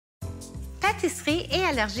Pâtisserie et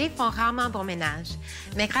allergies font rarement bon ménage.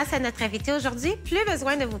 Mais grâce à notre invitée aujourd'hui, plus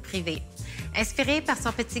besoin de vous priver. Inspirée par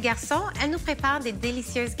son petit garçon, elle nous prépare des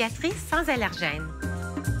délicieuses gâteries sans allergènes.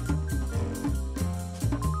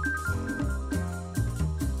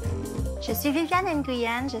 Je suis Viviane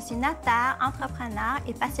Nguyen, je suis notaire, entrepreneur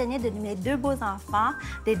et passionnée de mes deux beaux enfants,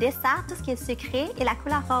 des desserts, tout ce qui est sucré et la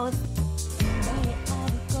couleur rose.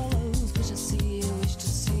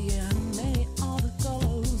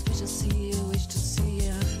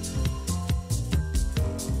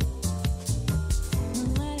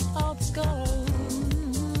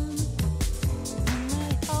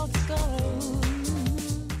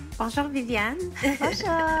 Bonjour Viviane.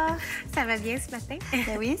 Bonjour. Ça va bien ce matin?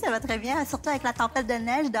 Ben oui, ça va très bien, surtout avec la tempête de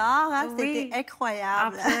neige dehors. Hein, Oui. C'était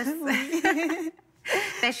incroyable. En plus. Oui.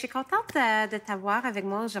 Ben, je suis contente de t'avoir avec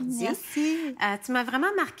moi aujourd'hui. Merci. Tu m'as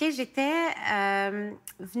vraiment marquée. J'étais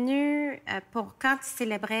venue pour quand tu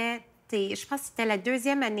célébrais je pense que c'était la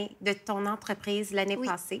 2e année de ton entreprise l'année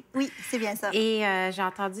passée. Oui, c'est bien ça. Et j'ai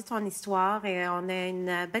entendu ton histoire et on a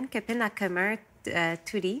une bonne copine en commun,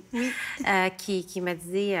 Tudi, Oui. qui m'a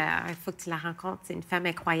dit il faut que tu la rencontres, c'est une femme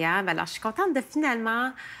incroyable. Alors, je suis contente de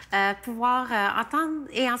finalement pouvoir entendre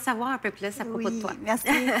et en savoir un peu plus à propos de toi. Merci.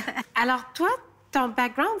 Alors, toi, ton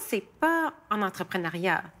background, c'est pas en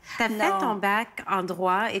entrepreneuriat. Tu as fait ton bac en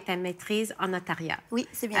droit et ta maîtrise en notariat. Oui,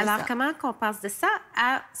 c'est bien ça. Alors, comment qu'on passe de ça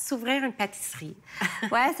à s'ouvrir une pâtisserie?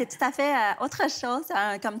 Oui, c'est tout à fait autre chose,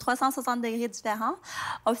 comme 360 degrés différents.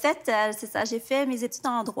 En fait, c'est ça, j'ai fait mes études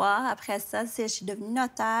en droit. Après ça, je suis devenue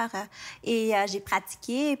notaire et j'ai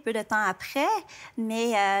pratiqué peu de temps après,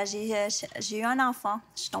 mais j'ai eu un enfant.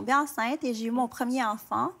 Je suis tombée enceinte et j'ai eu mon premier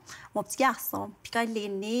enfant, mon petit garçon. Puis quand il est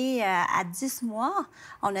né à 10 mois,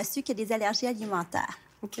 on a su qu'il y a des allergies alimentaires.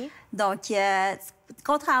 OK. Donc,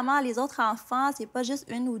 contrairement à les autres enfants, c'est pas juste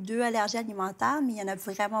 1 ou 2 allergies alimentaires, mais il y en a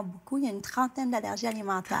vraiment beaucoup. Il y a une trentaine d'allergies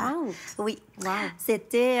alimentaires. 30? Oui. Wow.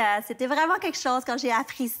 C'était vraiment quelque chose. Quand j'ai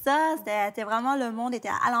appris ça, c'était vraiment le monde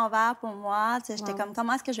était à l'envers pour moi. J'étais comme,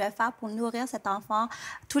 comment est-ce que je vais faire pour nourrir cet enfant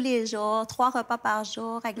tous les jours, 3 repas par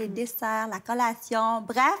jour, avec les desserts, la collation.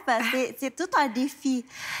 Bref, c'est tout un défi.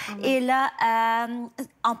 Et là,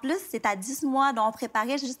 en plus, c'est à 10 mois, donc on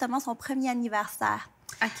préparait justement son premier anniversaire.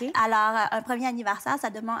 OK. Alors, un premier anniversaire, ça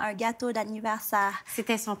demande un gâteau d'anniversaire.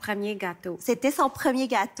 C'était son premier gâteau. C'était son premier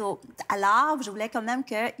gâteau. Alors, je voulais quand même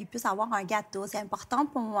qu'il puisse avoir un gâteau. C'est important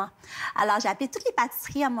pour moi. Alors, j'ai appelé toutes les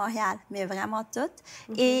pâtisseries à Montréal, mais vraiment toutes.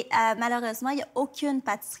 Et malheureusement, il n'y a aucune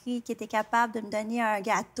pâtisserie qui était capable de me donner un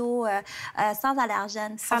gâteau sans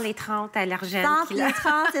allergènes. Sans les 30 allergènes. Sans les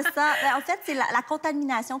 30, c'est ça. En fait, c'est la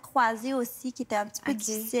contamination croisée aussi qui était un petit peu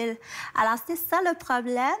difficile. Alors, c'était ça le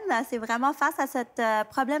problème. C'est vraiment face à cette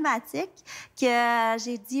problématique que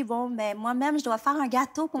j'ai dit, bon, ben moi-même, je dois faire un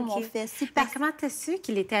gâteau pour mon fils. Ben, comment tu as su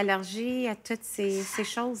qu'il était allergique à toutes ces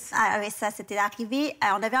choses? Ah oui, ça, c'était arrivé.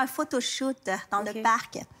 On avait un photoshoot dans le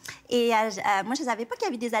parc. Et moi, je ne savais pas qu'il y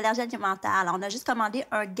avait des allergies alimentaires. Alors, on a juste commandé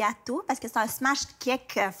un gâteau parce que c'est un smash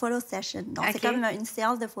cake photo session. Donc, c'est comme une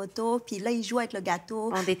séance de photos. Puis là, il joue avec le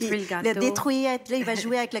gâteau. On détruit le gâteau. Le détruit, puis là, il va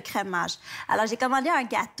jouer avec le crémage. Alors, j'ai commandé un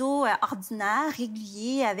gâteau ordinaire,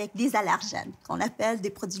 régulier, avec des allergènes, qu'on appelle des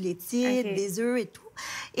produits laitiers, des œufs et tout.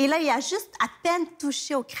 Et là, il a juste à peine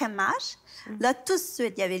touché au crémage. Là, tout de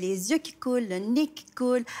suite, il y avait les yeux qui coulent, le nez qui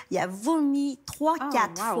coule. Il a vomi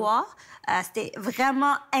 3-4 fois. C'était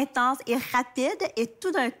vraiment intense et rapide. Et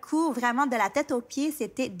tout d'un coup, vraiment de la tête aux pieds,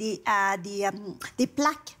 c'était des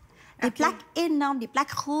plaques. Des plaques énormes, des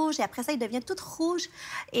plaques rouges. Et après ça, il devient tout rouge.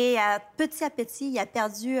 Et petit à petit, il a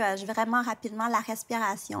perdu vraiment rapidement la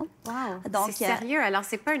respiration. Wow! Donc, c'est sérieux? Alors,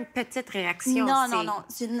 c'est pas une petite réaction? Non.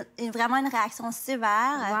 C'est vraiment une réaction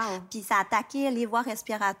sévère. Wow. Puis ça a attaqué les voies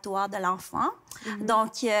respiratoires de l'enfant.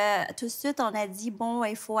 Donc, tout de suite, on a dit, bon,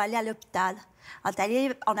 il faut aller à l'hôpital.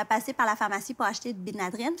 On a passé par la pharmacie pour acheter de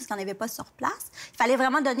Benadryl, puisqu'on n'avait pas sur place. Il fallait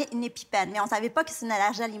vraiment donner une épipène, mais on ne savait pas que c'est une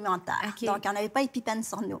allergie alimentaire. Donc, on n'avait pas d'épipène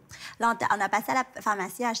sur nous. Là, on a passé à la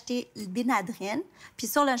pharmacie acheter le Benadryl. Puis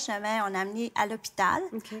sur le chemin, on a amené à l'hôpital.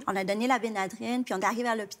 On a donné la Benadryl, puis on est arrivé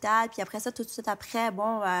à l'hôpital. Puis après ça, tout de suite après,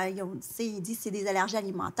 bon, il dit que c'est des allergies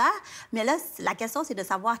alimentaires. Mais là, la question, c'est de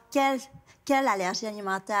savoir quelle allergie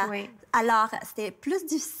alimentaire. Alors, c'était plus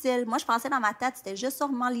difficile. Moi, je pensais dans ma tête, c'était juste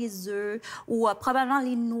sûrement les œufs ou probablement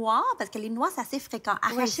les noix, parce que les noix, c'est assez fréquent.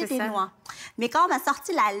 Arracher des noix. Mais quand on m'a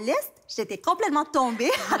sorti la liste, j'étais complètement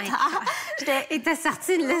tombée. Et t'as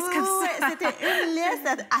sorti une liste comme ça? C'était une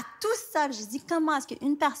liste à tout ça. J'ai dit, comment est-ce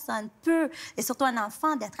qu'une personne peut, et surtout un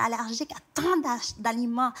enfant, d'être allergique à tant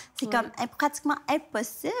d'aliments? C'est comme pratiquement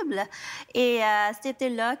impossible. Et c'était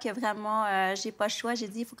là que vraiment, j'ai pas le choix. J'ai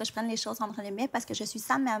dit, il faut que je prenne les choses entre les mains parce que je suis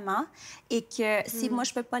sa maman et que si moi,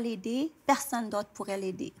 je ne peux pas l'aider, personne d'autre pourrait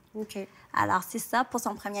l'aider. OK. Alors, c'est ça pour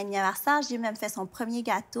son premier anniversaire. J'ai même fait son premier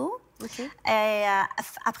gâteau. OK. Et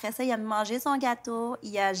après ça, il a mangé son gâteau,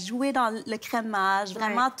 il a joué dans le crémage,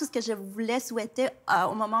 vraiment tout ce que je voulais, souhaiter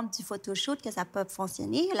au moment du photoshoot, que ça peut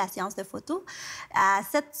fonctionner, la séance de photo.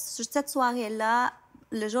 Cette soirée-là,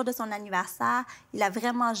 le jour de son anniversaire, il a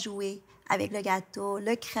vraiment joué avec le gâteau,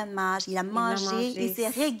 le crémage, il a mangé, il s'est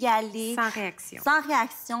régalé. Sans réaction. Sans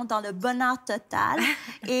réaction, dans le bonheur total.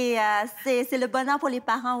 Et c'est le bonheur pour les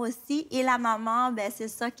parents aussi. Et la maman, ben c'est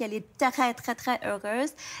ça qu'elle est très, très, très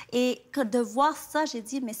heureuse. Et de voir ça, j'ai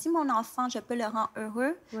dit, mais si mon enfant, je peux le rendre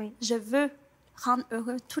heureux, je veux rendre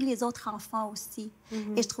heureux tous les autres enfants aussi.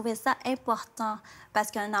 Et je trouvais ça important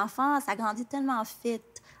parce qu'un enfant, ça grandit tellement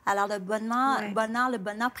vite. Alors, le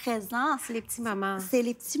bonheur présent... C'est les petits moments. C'est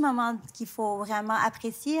les petits moments qu'il faut vraiment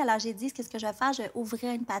apprécier. Alors, j'ai dit, qu'est-ce que je vais faire? Je vais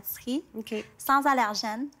ouvrir une pâtisserie sans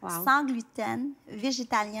allergènes, sans gluten,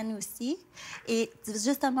 végétalienne aussi. Et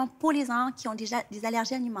justement, pour les enfants qui ont déjà des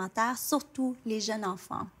allergies alimentaires, surtout les jeunes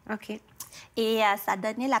enfants. OK. Et ça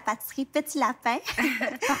donnait la pâtisserie Petit Lapin.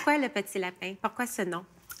 Pourquoi le Petit Lapin? Pourquoi ce nom?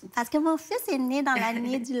 Parce que mon fils est né dans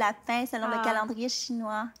l'année du lapin, selon le calendrier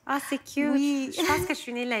chinois. Ah, c'est cute. Oui. Je pense que je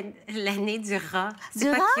suis née l'année du rat. Du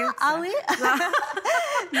pas rat? cute, ça. Ah oui?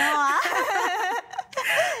 Non, hein?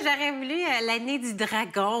 J'aurais voulu l'année du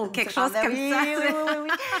dragon ou quelque chose comme oui, ça. Oui.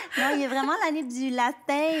 Non, il est vraiment l'année du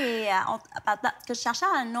lapin. Et parce que je cherchais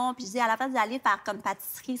un nom, puis je dis à la place d'aller faire comme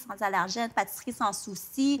pâtisserie sans allergène, pâtisserie sans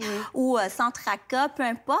souci ou sans tracas, peu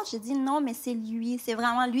importe, j'ai dit non, mais c'est lui. C'est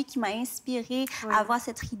vraiment lui qui m'a inspirée à avoir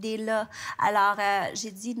cette idée-là. Alors,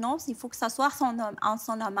 j'ai dit non, il faut que ça soit en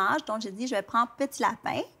son hommage. Donc, j'ai dit, je vais prendre Petit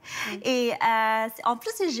Lapin. Et en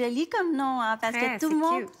plus, c'est joli comme nom, hein, parce que tout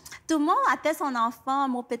le monde appelle son enfant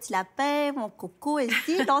mon Petit Lapin, mon coco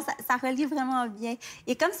ici. Donc, ça relie vraiment bien.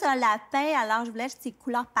 Et comme c'est un lapin, alors je voulais ces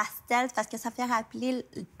couleurs pastel parce que ça fait rappeler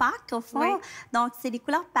le Pâques, au fond. Donc, c'est des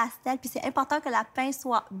couleurs pastel. Puis, c'est important que le lapin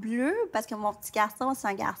soit bleu parce que mon petit garçon, c'est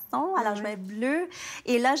un garçon. Alors, je voulais bleu.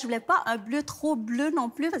 Et là, je voulais pas un bleu trop bleu non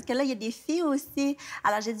plus parce que là, il y a des filles aussi.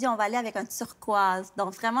 Alors, j'ai dit, on va aller avec un turquoise.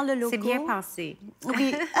 Donc, vraiment, le logo... C'est bien pensé.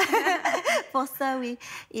 Oui. Pour ça, oui.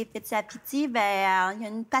 Et petit à petit, ben, il y a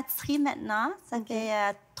une pâtisserie maintenant. Ça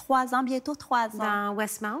fait 3 ans, bientôt 3 ans. Dans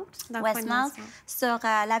Westmount? Dans Westmount, sur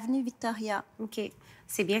l'avenue Victoria. OK.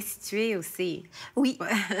 C'est bien situé aussi. Oui,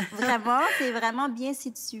 vraiment, c'est vraiment bien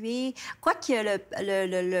situé. Quoique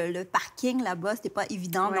le parking là-bas, c'était pas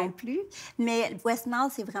évident non plus. Mais Westmount,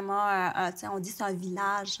 c'est vraiment, on dit c'est un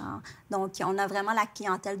village. Hein. Donc, on a vraiment la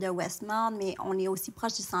clientèle de Westmount, mais on est aussi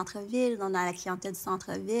proche du centre-ville. On a la clientèle du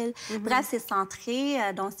centre-ville. Bref, c'est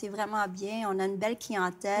centré, donc c'est vraiment bien. On a une belle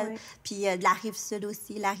clientèle. Puis de la rive sud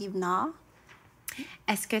aussi, la rive nord.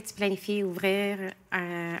 Est-ce que tu planifies ouvrir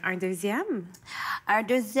un deuxième? Un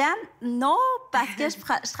deuxième, non, parce que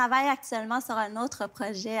je travaille actuellement sur un autre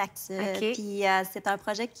projet actuel. Puis c'est un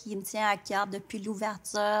projet qui me tient à cœur depuis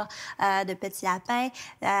l'ouverture de Petit Lapin.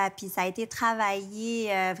 Puis ça a été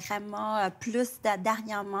travaillé vraiment plus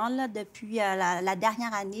dernièrement, là, depuis la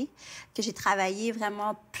dernière année, que j'ai travaillé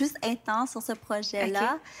vraiment plus intense sur ce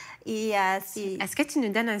projet-là. Et Est-ce que tu nous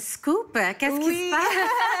donnes un scoop? Qu'est-ce qui se passe?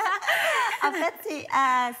 En fait,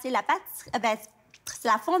 c'est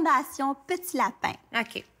la Fondation Petit Lapin.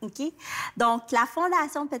 OK? Donc, la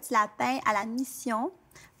Fondation Petit Lapin a la mission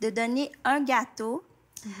de donner un gâteau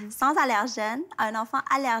sans allergène à un enfant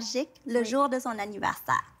allergique le jour de son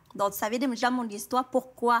anniversaire. Donc, vous savez déjà mon histoire,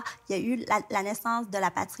 pourquoi il y a eu la naissance de la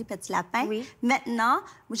pâtisserie Petit Lapin. Maintenant,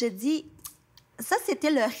 je dis, ça,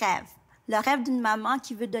 c'était le rêve. Le rêve d'une maman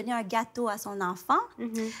qui veut donner un gâteau à son enfant.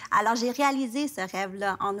 Alors, j'ai réalisé ce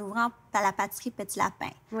rêve-là en ouvrant la pâtisserie Petit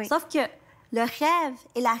Lapin. Sauf que le rêve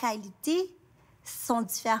et la réalité sont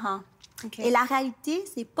différents. Et la réalité,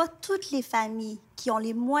 c'est pas toutes les familles qui ont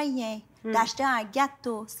les moyens d'acheter un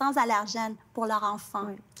gâteau sans allergène pour leur enfant.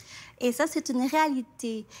 Et ça, c'est une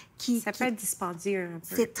réalité Ça peut être dispendieux un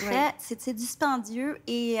peu. C'est dispendieux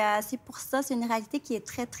et c'est pour ça, c'est une réalité qui est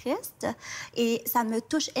très triste. Et ça me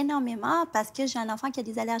touche énormément parce que j'ai un enfant qui a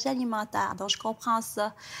des allergies alimentaires, donc je comprends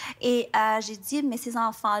ça. Et j'ai dit, mais ces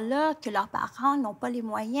enfants-là, que leurs parents n'ont pas les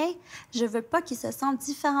moyens, je veux pas qu'ils se sentent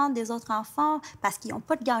différents des autres enfants parce qu'ils n'ont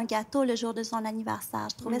pas de gâteau le jour de son anniversaire.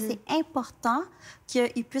 Je trouvais que c'est important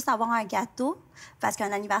qu'ils puissent avoir un gâteau parce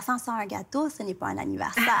qu'un anniversaire sans un gâteau, ce n'est pas un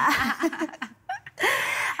anniversaire.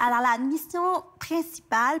 Alors, la mission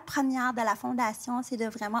principale, première de la Fondation, c'est de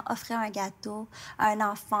vraiment offrir un gâteau à un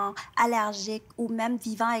enfant allergique ou même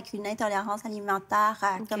vivant avec une intolérance alimentaire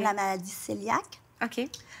comme la maladie cœliaque.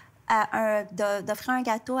 d'offrir un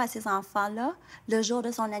gâteau à ces enfants-là le jour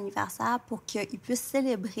de son anniversaire pour qu'ils puissent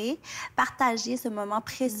célébrer, partager ce moment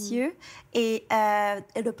précieux et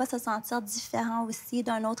de ne pas se sentir différent aussi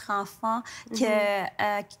d'un autre enfant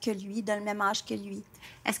que lui, de le même âge que lui.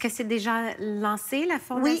 Est-ce que c'est déjà lancé, la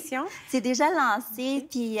fondation? Oui, c'est déjà lancé. Okay.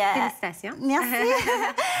 Puis, félicitations. Merci.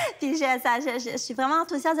 Puis je suis vraiment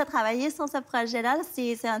enthousiaste de travailler sur ce projet-là.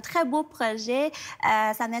 C'est un très beau projet.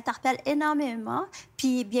 Ça m'interpelle énormément.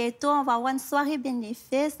 Puis bientôt, on va avoir une soirée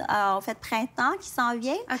bénéfice, en fait, printemps qui s'en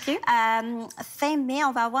vient. OK. Fin mai,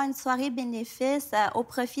 on va avoir une soirée bénéfice au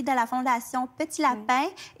profit de la Fondation Petit Lapin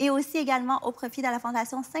et aussi également au profit de la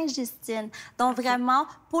Fondation Sainte-Justine. Donc, vraiment,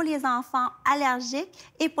 pour les enfants allergiques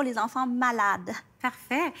et pour les enfants malades.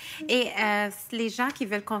 Parfait. Et les gens qui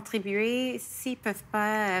veulent contribuer, s'ils ne peuvent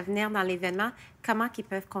pas venir dans l'événement, comment ils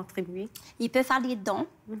peuvent contribuer? Ils peuvent faire des dons.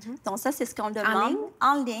 Donc, ça, c'est ce qu'on demande.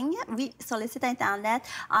 En ligne, oui, sur le site Internet,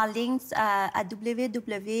 en ligne à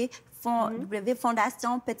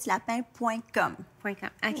www.fondationpetilapin.com. OK,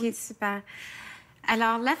 oui. Super.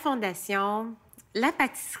 Alors, la fondation... La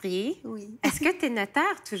pâtisserie. Oui. Est-ce que tu es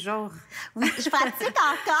notaire toujours? Oui, je pratique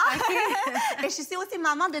encore. Okay. Et je suis aussi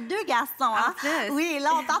maman de 2 garçons. Hein? Oui, là,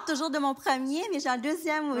 on parle toujours de mon premier, mais j'ai un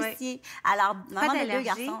deuxième aussi. Alors, maman de 2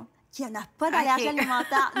 garçons. Qui n'a pas d'allergie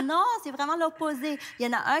alimentaire. Non, c'est vraiment l'opposé. Il y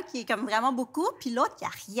en a un qui est comme vraiment beaucoup, puis l'autre qui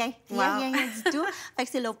a rien. Rien du tout. Fait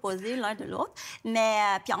que c'est l'opposé l'un de l'autre. Mais,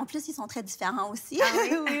 puis en plus, ils sont très différents aussi. Ah,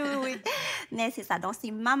 oui? oui. Mais c'est ça. Donc,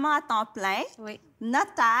 c'est maman à temps plein,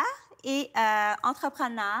 notaire, et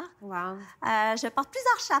entrepreneur. Wow. Je porte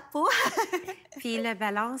plusieurs chapeaux. Puis le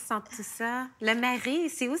balance entre tout ça. Le mari,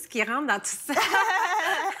 c'est où ce qui rentre dans tout ça?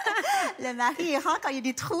 Le mari, il rentre quand il y a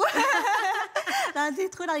des trous. Des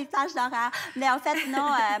trous dans les plages d'horaire. Mais en fait,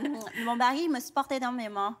 non, mon mari me supporte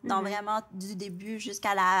énormément. Donc, vraiment, du début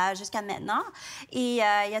jusqu'à maintenant. Et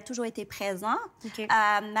il a toujours été présent. Okay.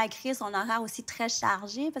 Malgré son horaire aussi très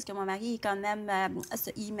chargé, parce que mon mari est quand même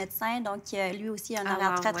il est médecin, donc lui aussi a un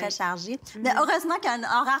horaire très chargé. Mais heureusement qu'il y a un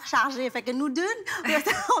horaire chargé. Fait que nous deux,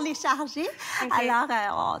 on est chargés. Okay.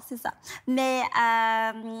 Alors, c'est ça. Mais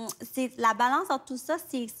la balance entre tout ça,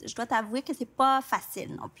 je dois t'avouer que c'est pas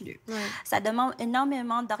facile non plus. Ça demande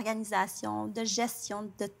énormément d'organisation, de gestion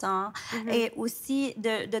de temps et aussi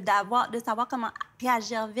de savoir comment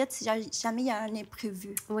réagir vite si jamais il y a un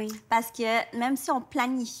imprévu. Oui. Parce que même si on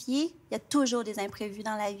planifie, il y a toujours des imprévus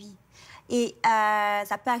dans la vie. Et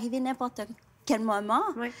ça peut arriver n'importe quel moment.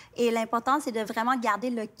 Oui. Et l'important, c'est de vraiment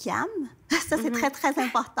garder le calme. Ça, c'est très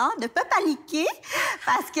important. De ne pas paniquer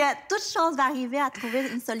parce que toute chose va arriver à trouver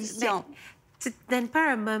une solution. Mais... Tu ne te donnes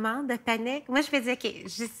pas un moment de panique? Moi, je me dis, OK,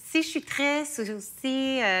 si je suis triste ou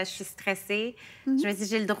si je suis stressée, je me dis,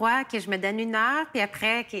 j'ai le droit que je me donne 1 heure, puis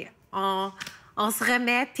après, OK, on se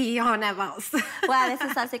remet, puis on avance. Oui,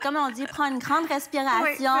 c'est ça. C'est comme on dit, prends une grande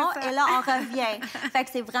respiration et là, on revient. Fait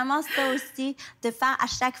que c'est vraiment ça aussi, de faire à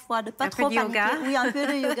chaque fois, de ne pas trop paniquer. Yoga. Oui, un peu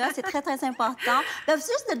de yoga, c'est très important.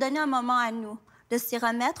 Juste de donner un moment à nous, de s'y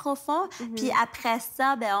remettre au fond. Puis après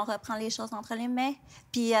ça, on reprend les choses entre les mains.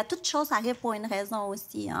 Puis toute chose arrive pour une raison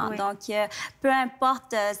aussi. Hein? Oui. Donc, peu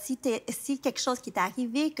importe si quelque chose qui est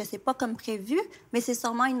arrivé, que c'est pas comme prévu, mais c'est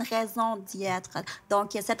sûrement une raison d'y être.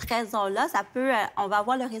 Donc, cette raison-là, on va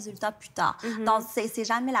avoir le résultat plus tard. Donc, c'est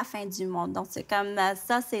jamais la fin du monde. Donc, c'est comme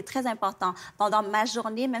ça, c'est très important. Donc, dans ma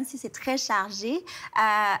journée, même si c'est très chargé,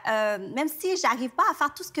 même si j'arrive pas à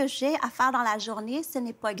faire tout ce que j'ai à faire dans la journée, ce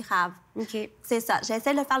n'est pas grave. OK. C'est ça.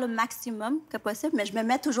 J'essaie de faire le maximum que possible, mais je me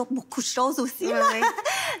mets toujours beaucoup de choses aussi. Là. Oui.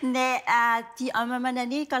 Mais puis à un moment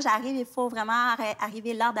donné, quand j'arrive, il faut vraiment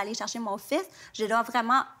arriver l'heure d'aller chercher mon fils. Je dois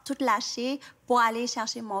vraiment tout lâcher pour aller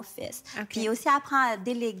chercher mon fils. Okay. Puis aussi apprendre à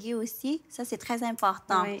déléguer aussi, ça c'est très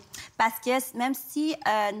important. Oui. Parce que même si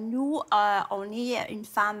nous, on est une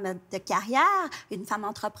femme de carrière, une femme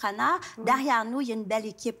entrepreneur, derrière nous, il y a une belle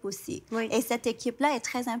équipe aussi. Oui. Et cette équipe-là est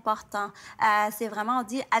très importante. C'est vraiment, on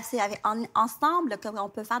dit, c'est ensemble qu'on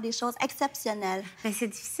peut faire des choses exceptionnelles. Mais c'est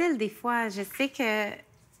difficile des fois. Je sais que...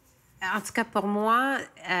 En tout cas, pour moi,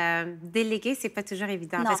 déléguer, c'est pas toujours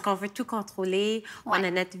évident. Non. Parce qu'on veut tout contrôler, on a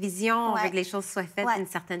notre vision, on veut que les choses soient faites d'une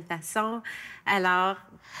certaine façon. Alors,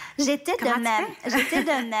 J'étais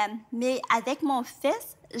de même. Mais avec mon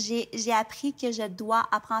fils, j'ai appris que je dois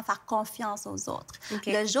apprendre à faire confiance aux autres.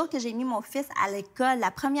 Okay. Le jour que j'ai mis mon fils à l'école,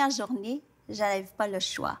 la première journée, j'avais pas le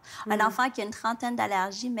choix. Un enfant qui a une trentaine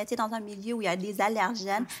d'allergies, mettez dans un milieu où il y a des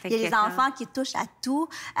allergènes, il y a des enfants qui touchent à tout,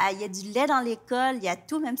 il y a du lait dans l'école, il y a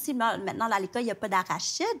tout, même si maintenant dans l'école, il n'y a pas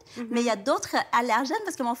d'arachide, mais il y a d'autres allergènes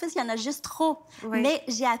parce que mon fils, il y en a juste trop. Oui. Mais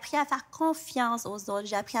j'ai appris à faire confiance aux autres,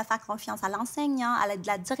 j'ai appris à faire confiance à l'enseignant, à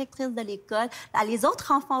la directrice de l'école, à les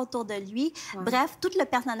autres enfants autour de lui, bref, tout le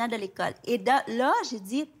personnel de l'école. Et là, j'ai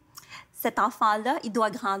dit, cet enfant-là, il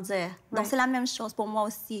doit grandir. Donc, c'est la même chose pour moi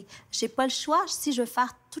aussi. Je n'ai pas le choix. Si je veux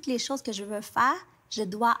faire toutes les choses que je veux faire, je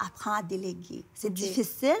dois apprendre à déléguer. C'est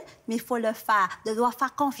difficile, mais il faut le faire. Je dois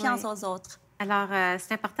faire confiance aux autres. Alors,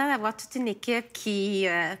 c'est important d'avoir toute une équipe qui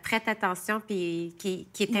prête attention puis qui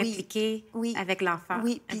est impliquée avec l'enfant.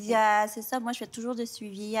 Oui, puis c'est ça. Moi, je fais toujours de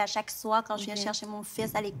suivi. À chaque soir, quand je viens chercher mon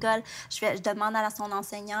fils à l'école, je demande à son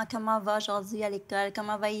enseignant comment va aujourd'hui à l'école,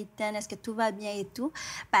 comment va Ethan, est-ce que tout va bien et tout.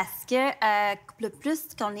 Parce que le plus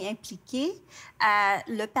qu'on est impliqué,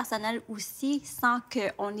 le personnel aussi sent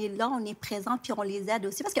qu'on est là, on est présent, puis on les aide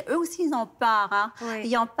aussi. Parce qu'eux aussi, ils ont peur. Hein? Oui.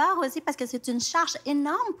 Ils ont peur aussi parce que c'est une charge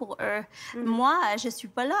énorme pour eux. Moi, je ne suis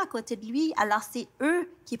pas là à côté de lui. Alors, c'est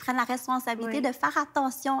eux qui prennent la responsabilité de faire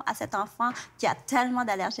attention à cet enfant qui a tellement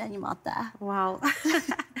d'allergies alimentaires. Wow!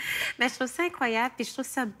 Mais je trouve ça incroyable, puis je trouve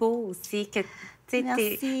ça beau aussi que tu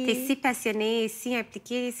es si passionnée et si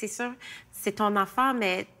impliquée. C'est sûr, c'est ton enfant,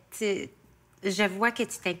 mais je vois que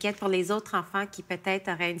tu t'inquiètes pour les autres enfants qui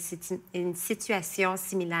peut-être auraient une situation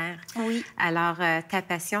similaire. Oui. Alors, ta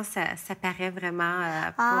passion, ça paraît vraiment...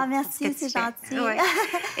 merci, c'est gentil. Ouais.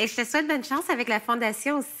 Et je te souhaite bonne chance avec la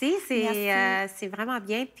Fondation aussi. C'est vraiment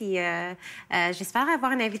bien. Puis, j'espère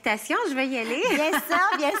avoir une invitation. Je vais y aller. Bien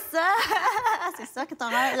sûr, bien sûr. C'est sûr que tu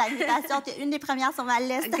auras l'invitation. Tu es une des premières sur ma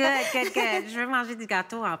liste. Good. Je veux manger du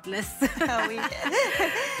gâteau en plus. Oui.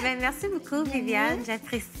 Bien, merci beaucoup, Viviane.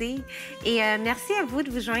 J'apprécie. Et merci à vous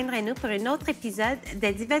de vous joindre à nous pour un autre épisode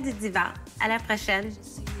de Divas du Divan. À la prochaine.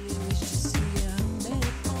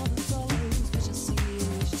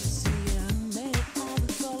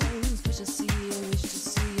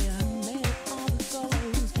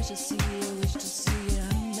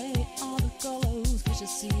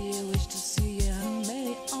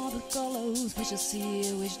 Wish to see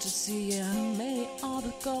you, wish to see you, many all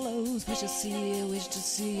the colors. Wish to see you, wish to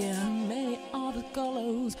see you, many all the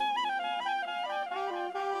colors.